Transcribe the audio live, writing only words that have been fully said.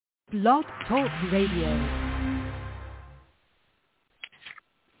Blog Talk Radio.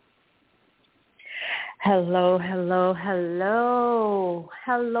 Hello, hello, hello.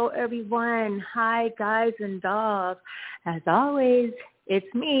 Hello, everyone. Hi, guys and dolls. As always,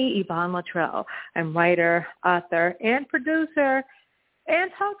 it's me, Yvonne Luttrell. I'm writer, author, and producer, and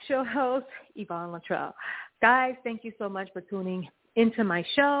talk show host, Yvonne Luttrell. Guys, thank you so much for tuning into my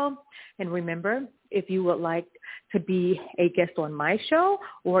show. And remember, if you would like to be a guest on my show,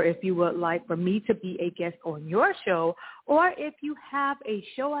 or if you would like for me to be a guest on your show, or if you have a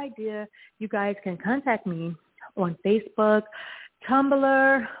show idea, you guys can contact me on Facebook,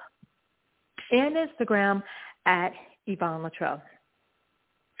 Tumblr, and Instagram at Yvonne Luttrell.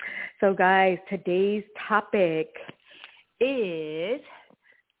 So guys, today's topic is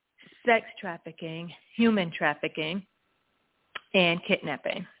sex trafficking, human trafficking, and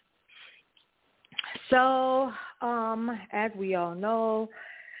kidnapping. So, as we all know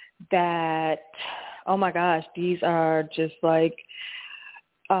that, oh my gosh, these are just like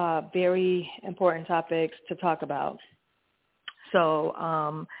very important topics to talk about.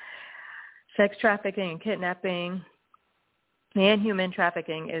 So, sex trafficking and kidnapping and human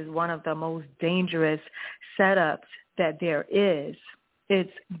trafficking is one of the most dangerous setups that there is.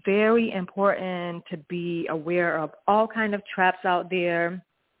 It's very important to be aware of all kind of traps out there,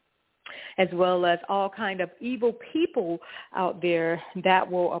 as well as all kind of evil people out there that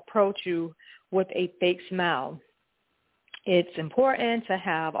will approach you with a fake smile. It's important to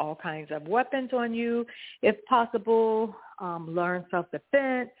have all kinds of weapons on you, if possible, learn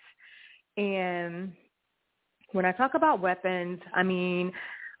self-defense. And when I talk about weapons, I mean,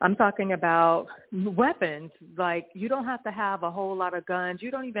 I'm talking about weapons. Like, you don't have to have a whole lot of guns.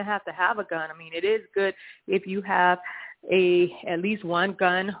 You don't even have to have a gun. I mean, it is good if you have at least one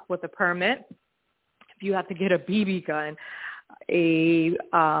gun with a permit. If you have to get a BB gun, a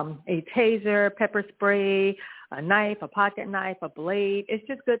taser, pepper spray, a knife, a pocket knife, a blade. It's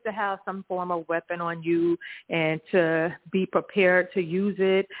just good to have some form of weapon on you and to be prepared to use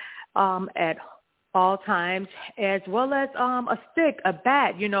it at all times, as well as a stick, a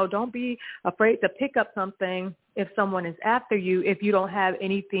bat. You know, don't be afraid to pick up something if someone is after you if you don't have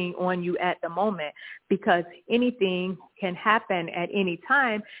anything on you at the moment, because anything can happen at any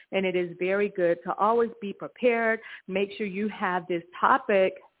time, and it is very good to always be prepared. Make sure you have this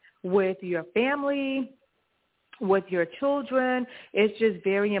topic with your family, with your children. It's just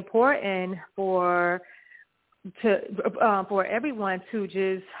very important for everyone to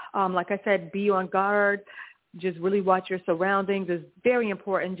just, like I said, be on guard, just really watch your surroundings. It's very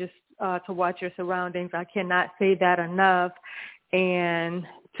important just to watch your surroundings. I cannot say that enough, and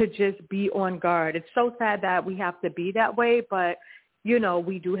to just be on guard. It's so sad that we have to be that way, but, you know,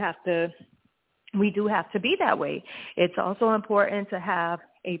 we do have to be that way. It's also important to have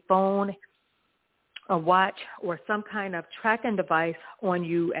a phone, a watch, or some kind of tracking device on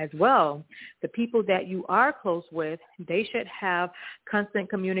you as well. The people that you are close with, they should have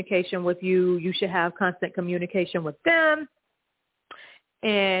constant communication with you. You should have constant communication with them.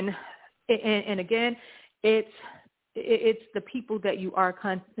 And again, it's the people that you are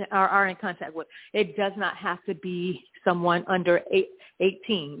in contact with. It does not have to be someone under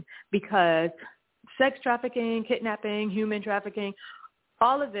 18, because sex trafficking, kidnapping, human trafficking,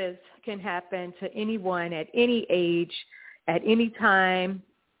 all of this can happen to anyone at any age, at any time.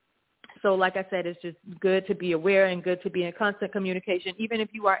 So like I said, it's just good to be aware and good to be in constant communication. Even if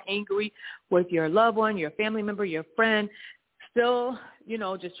you are angry with your loved one, your family member, your friend, still, you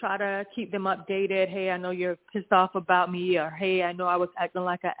know, just try to keep them updated. Hey, I know you're pissed off about me, or hey, I know I was acting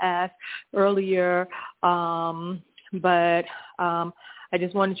like an ass earlier, but I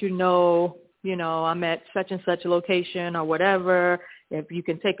just wanted you to know, you know, I'm at such and such a location or whatever. If you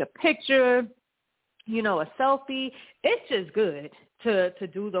can take a picture, you know, a selfie, it's just good to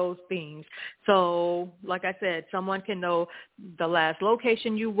do those things. So like I said, someone can know the last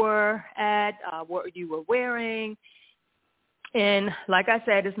location you were at, what you were wearing. And like I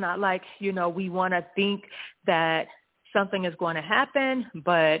said, it's not like, you know, we want to think that something is going to happen,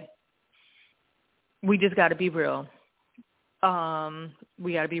 but we just got to be real.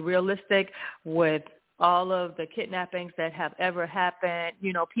 We got to be realistic with all of the kidnappings that have ever happened.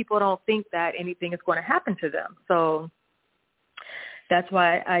 You know, people don't think that anything is going to happen to them. So that's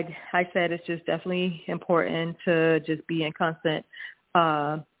why I said it's just definitely important to just be in constant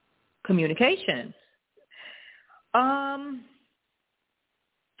communication.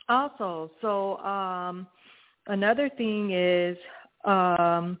 Also, so another thing is,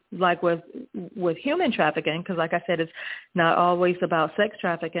 like with human trafficking, because like I said, it's not always about sex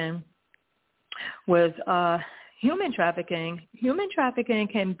trafficking. With human trafficking. Human trafficking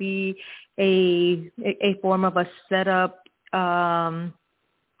can be a form of a setup,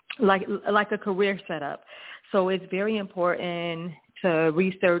 like a career setup. So it's very important to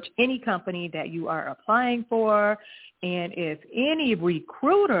research any company that you are applying for. And if any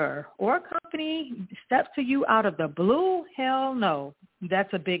recruiter or company steps to you out of the blue, hell no.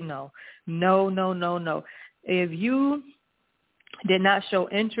 That's a big no. No, no, no, no. If you did not show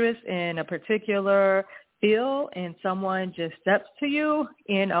interest in a particular field and someone just steps to you,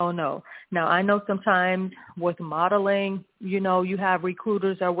 and oh no. Now, I know sometimes with modeling, you have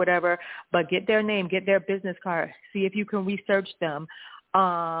recruiters or whatever, but get their name, get their business card, see if you can research them.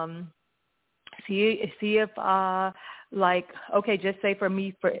 See if okay, just say for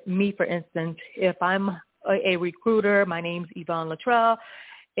me, for instance, if I'm a recruiter, my name's Yvonne Luttrell,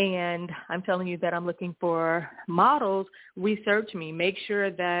 and I'm telling you that I'm looking for models, research me. Make sure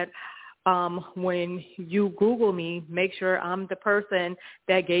that when you Google me, make sure I'm the person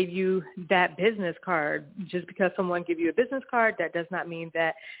that gave you that business card. Just because someone gave you a business card, that does not mean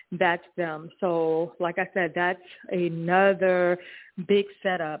that that's them. So like I said, that's another big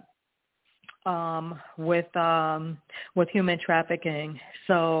setup with human trafficking.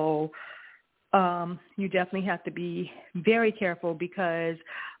 So you definitely have to be very careful because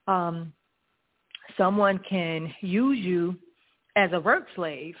someone can use you as a work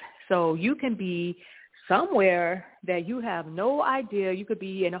slave. So you can be somewhere that you have no idea. You could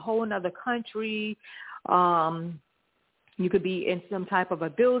be in a whole other country. You could be in some type of a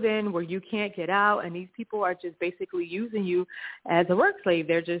building where you can't get out, and these people are just basically using you as a work slave.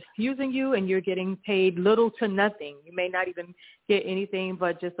 They're just using you, and you're getting paid little to nothing. You may not even get anything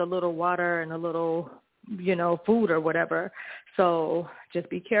but just a little water and a little, food or whatever. So just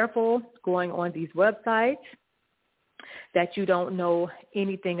be careful going on these websites that you don't know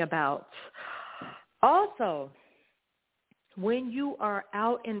anything about. Also, when you are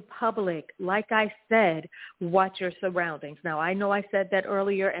out in public, like I said, watch your surroundings. Now, I know I said that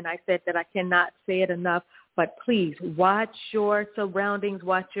earlier, and I said that I cannot say it enough, but please watch your surroundings,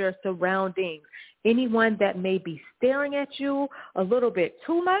 watch your surroundings. Anyone that may be staring at you a little bit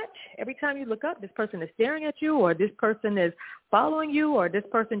too much, every time you look up, this person is staring at you, or this person is following you, or this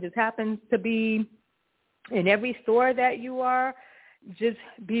person just happens to be in every store that you are, just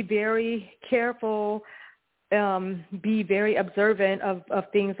be very careful. Be very observant of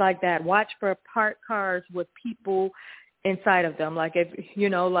things like that. Watch for parked cars with people inside of them, like if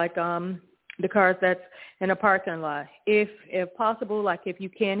the cars that's in a parking lot. If possible, like if you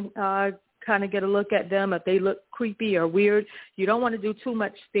can kind of get a look at them, if they look creepy or weird, you don't want to do too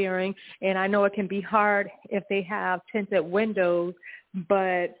much staring. And I know it can be hard if they have tinted windows,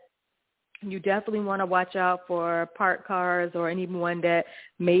 but you definitely want to watch out for parked cars or anyone that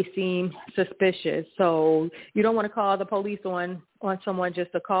may seem suspicious. So you don't want to call the police on someone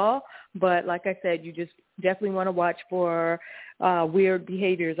just to call, but like I said, you just definitely want to watch for weird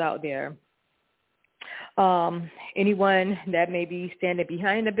behaviors out there. Anyone that may be standing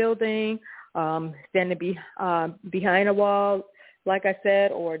behind the building, standing behind a wall, like I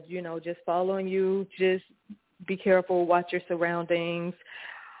said, or, just following you, just be careful, watch your surroundings.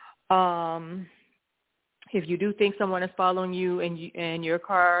 If you do think someone is following you and your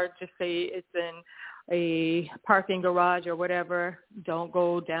car, just say it's in a parking garage or whatever, don't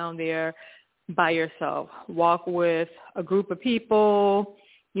go down there by yourself. Walk with a group of people.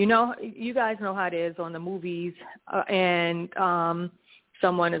 You guys know how it is on the movies, and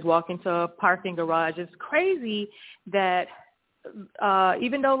someone is walking to a parking garage. It's crazy that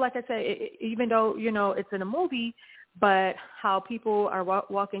even though, like I said, even though, it's in a movie, but how people are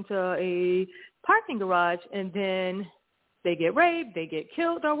walking to a parking garage and then they get raped, they get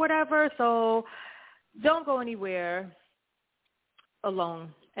killed or whatever. So don't go anywhere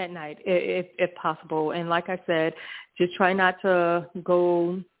alone at night if possible. And like I said, just try not to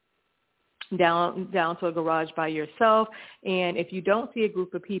go down to a garage by yourself. And if you don't see a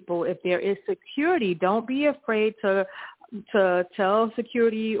group of people, if there is security, don't be afraid to tell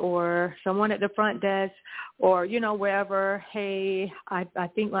security or someone at the front desk or, wherever, hey, I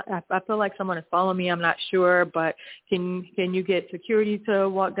think I feel like someone is following me. I'm not sure, but can you get security to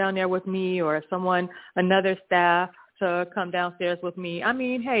walk down there with me, or another staff to come downstairs with me? I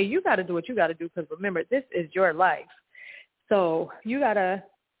mean, hey, you got to do what you got to do, because remember, this is your life. So you got to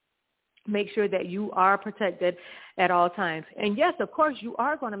make sure that you are protected at all times. And yes, of course, you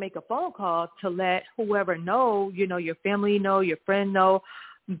are going to make a phone call to let whoever know, your family know, your friend know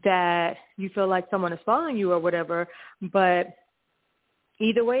that you feel like someone is following you or whatever. But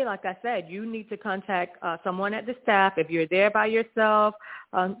either way, like I said, you need to contact someone at the staff. If you're there by yourself,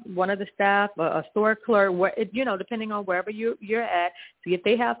 one of the staff, a store clerk, depending on wherever you're at, see if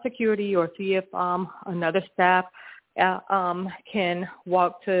they have security or see if another staff can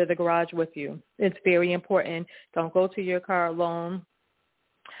walk to the garage with you. It's very important. Don't go to your car alone.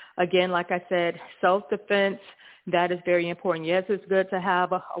 Again, like I said, self-defense, that is very important. Yes, it's good to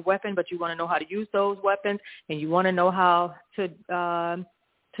have a weapon, but you want to know how to use those weapons, and you want to know how to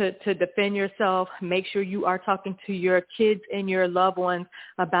defend yourself. Make sure you are talking to your kids and your loved ones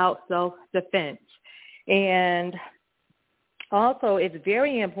about self-defense. And also, it's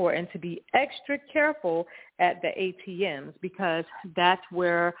very important to be extra careful at the ATMs because that's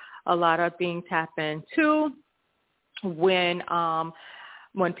where a lot of things happen too.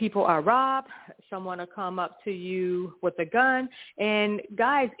 When people are robbed, someone will come up to you with a gun. And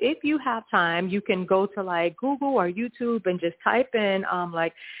guys, if you have time, you can go to like Google or YouTube and just type in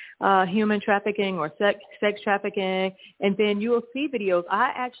human trafficking or sex trafficking, and then you will see videos.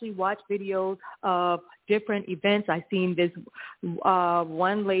 I actually watch videos of different events. I seen this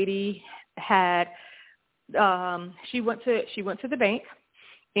one lady had she went to the bank,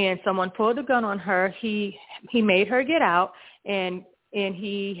 and someone pulled a gun on her. He made her get out, and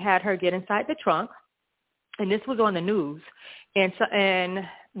he had her get inside the trunk, and this was on the news. And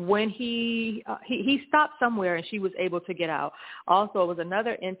when he stopped somewhere, and she was able to get out. Also, it was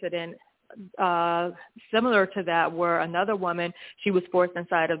another incident similar to that where another woman, she was forced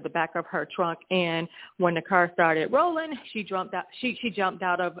inside of the back of her trunk, and when the car started rolling, she jumped out. She jumped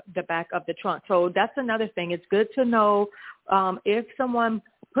out of the back of the trunk. So that's another thing. It's good to know if someone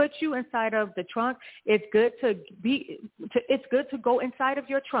put you inside of the trunk, it's good to go inside of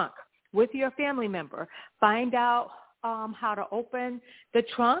your trunk with your family member. Find out how to open the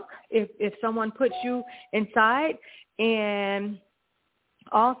trunk if someone puts you inside. And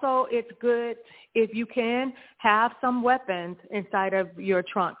also, it's good if you can have some weapons inside of your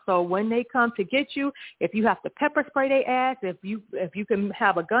trunk. So when they come to get you, if you have to pepper spray their ass, if you can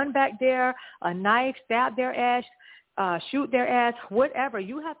have a gun back there, a knife, stab their ass, shoot their ass, whatever.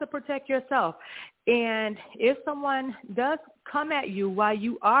 You have to protect yourself. And if someone does come at you while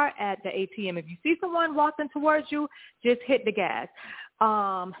you are at the ATM, if you see someone walking towards you, just hit the gas.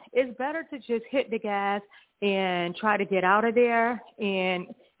 It's better to just hit the gas and try to get out of there, and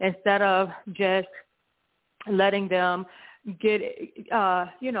instead of just letting them get,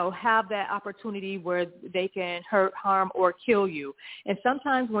 have that opportunity where they can hurt, harm, or kill you. And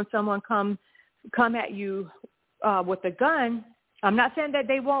sometimes when someone come at you with a gun, I'm not saying that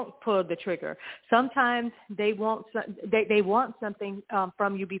they won't pull the trigger. Sometimes they want something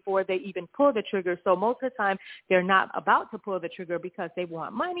from you before they even pull the trigger. So most of the time they're not about to pull the trigger because they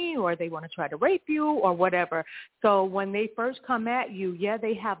want money or they want to try to rape you or whatever. So when they first come at you, yeah,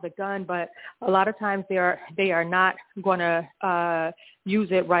 they have the gun, but a lot of times they are not going to use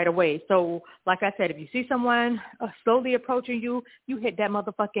it right away. So like I said, if you see someone slowly approaching you, you hit that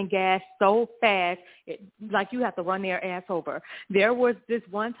motherfucking gas so fast, like you have to run their ass over. There was this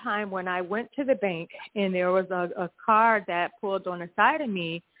one time when I went to the bank and there was a car that pulled on the side of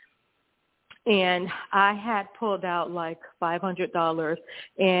me, and I had pulled out like $500,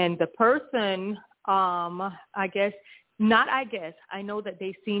 and the person, I know that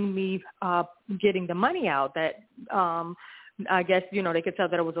they seen me getting the money out, that I guess, they could tell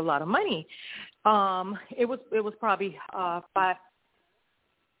that it was a lot of money. It was probably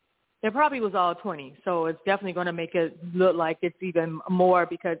it probably was all 20. So it's definitely going to make it look like it's even more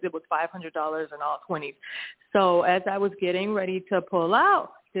because it was $500 and all 20s. So as I was getting ready to pull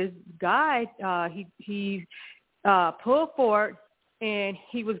out, this guy, he pulled forward, and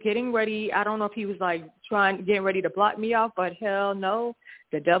he was getting ready. I don't know if he was getting ready to block me off, but hell no.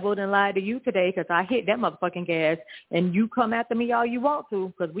 The devil didn't lie to you today, because I hit that motherfucking gas, and you come after me all you want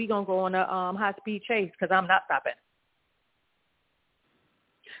to, because we going to go on a high-speed chase, because I'm not stopping.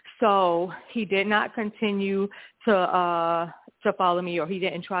 So he did not continue to follow me, or he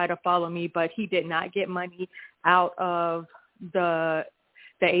didn't try to follow me, but he did not get money out of the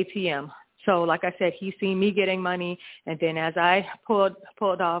ATM. So like I said, he seen me getting money, and then as I pulled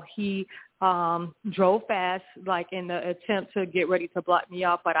off, he drove fast, like in the attempt to get ready to block me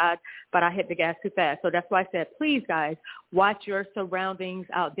off, but I hit the gas too fast. So that's why I said, please, guys, watch your surroundings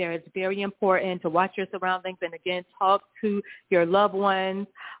out there. It's very important to watch your surroundings, and again, talk to your loved ones.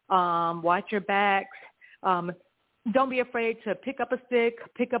 Watch your backs. Don't be afraid to pick up a stick,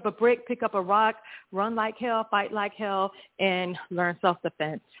 pick up a brick, pick up a rock, run like hell, fight like hell, and learn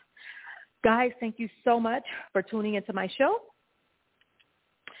self-defense. Guys, thank you so much for tuning into my show.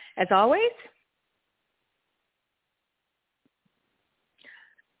 As always,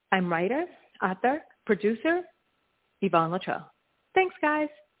 I'm writer, author, producer, Yvonne Luttrell. Thanks, guys.